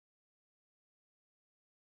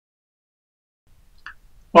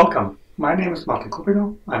Welcome. My name is Martin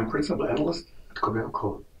Kupino. I'm Principal Analyst at Kupino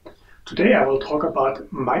Co. Today I will talk about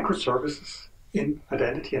microservices in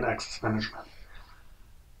identity and access management.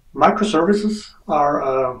 Microservices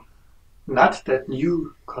are not that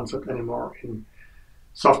new concept anymore in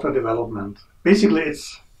software development. Basically,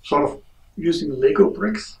 it's sort of using Lego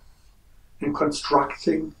bricks and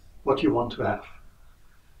constructing what you want to have.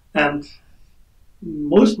 And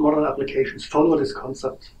most modern applications follow this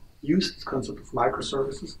concept, use this concept of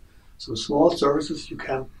microservices. So small services you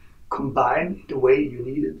can combine the way you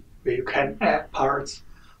need it, where you can add parts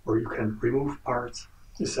or you can remove parts,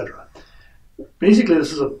 etc. Basically,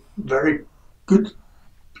 this is a very good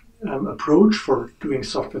approach for doing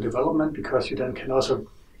software development because you then can also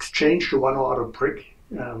exchange the one or other brick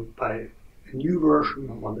by a new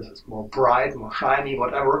version, one that is more bright, more shiny,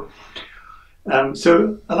 whatever.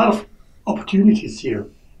 So a lot of opportunities here.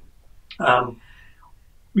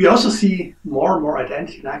 We also see more and more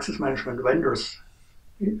identity and access management vendors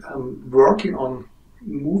working on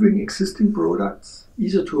moving existing products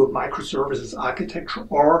either to a microservices architecture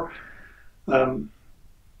or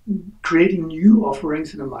creating new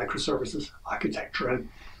offerings in a microservices architecture. And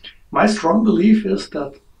my strong belief is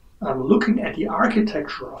that looking at the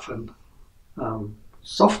architecture of a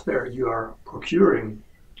software you are procuring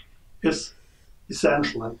is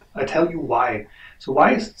essential, and I tell you why. So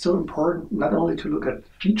why is it so important not only to look at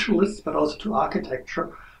feature lists but also to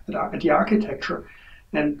architecture, at the architecture,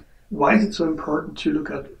 and why is it so important to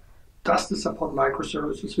look at does this support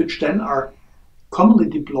microservices, which then are commonly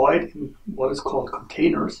deployed in what is called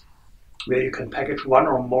containers, where you can package one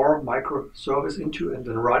or more microservice into and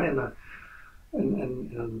then run in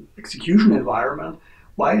an execution environment.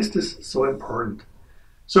 Why is this so important?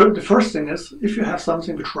 So the first thing is, if you have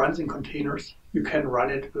something which runs in containers, you can run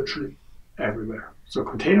it virtually everywhere. So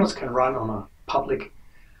containers can run on a public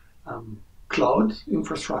cloud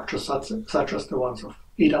infrastructure such as the ones of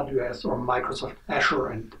AWS or Microsoft Azure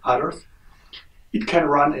and others. It can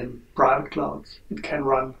run in private clouds. It can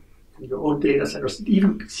run in your own data centers. It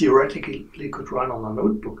even theoretically could run on a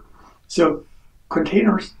notebook. So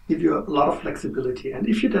containers give you a lot of flexibility. And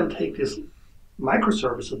if you then take this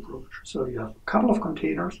microservice approach, so you have a couple of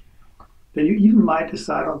containers, then you even might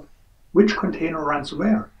decide on which container runs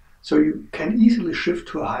where. So you can easily shift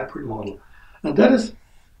to a hybrid model. And that is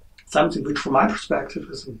something which, from my perspective,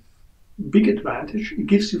 is a big advantage. It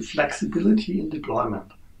gives you flexibility in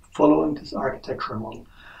deployment following this architecture model.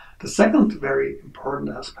 The second very important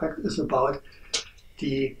aspect is about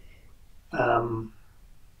the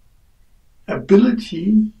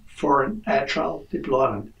ability for an agile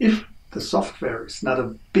deployment. If the software is not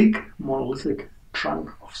a big monolithic chunk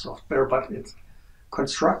of software, but it's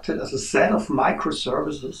constructed as a set of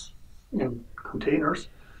microservices in containers,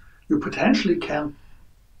 you potentially can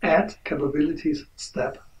add capabilities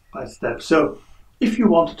step by step. So if you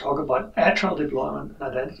want to talk about agile deployment and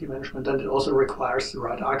identity management, then it also requires the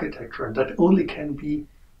right architecture, and that only can be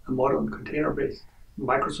a modern container-based,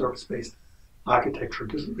 microservice-based architecture,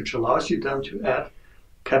 which allows you then to add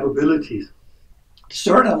capabilities. The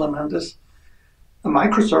third element is a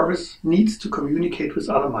microservice needs to communicate with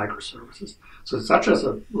other microservices. So such as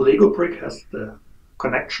a Lego brick has the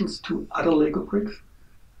connections to other Lego bricks.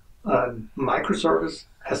 A microservice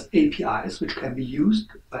has APIs which can be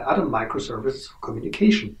used by other microservices for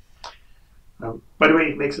communication. By the way,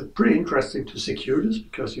 it makes it pretty interesting to secure this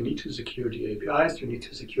because you need to secure the APIs, you need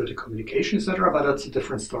to secure the communication, etc., but that's a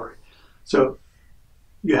different story. So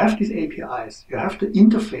you have these APIs, you have the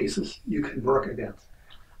interfaces you can work against.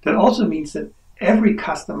 That also means that every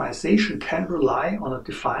customization can rely on a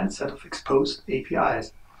defined set of exposed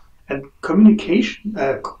APIs. And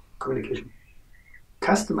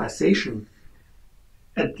customization,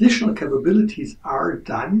 additional capabilities are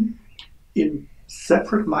done in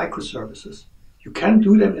separate microservices. You can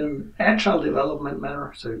do them in an agile development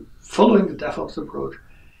manner, so following the DevOps approach,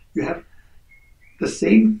 you have the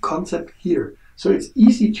same concept here. So it's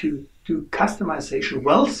easy to do customization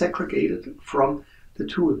well segregated from the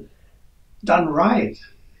tool. Done right,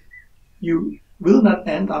 you will not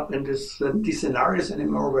end up in these scenarios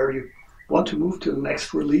anymore where you want to move to the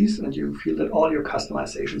next release and you feel that all your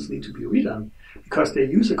customizations need to be redone because they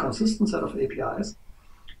use a consistent set of APIs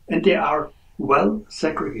and they are well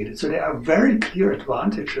segregated. So there are very clear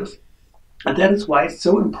advantages, and that is why it's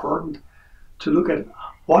so important to look at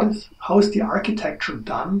how is the architecture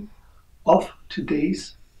done of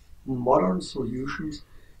today's modern solutions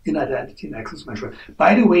in identity and access management.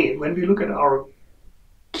 By the way, when we look at our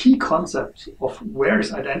key concepts of where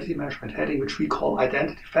is identity management heading, which we call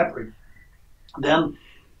identity fabric, then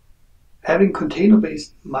having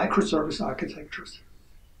container-based microservice architectures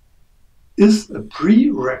is a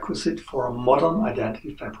prerequisite for a modern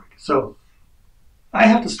identity fabric. So I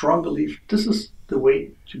have the strong belief this is the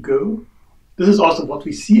way to go. This is also what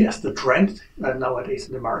we see as the trend nowadays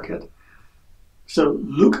in the market. So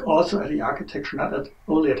look also at the architecture, not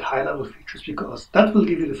only at high-level features, because that will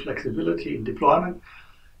give you the flexibility in deployment,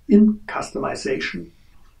 in customization,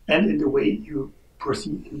 and in the way you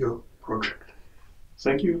proceed in your project.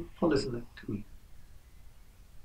 Thank you for listening to me.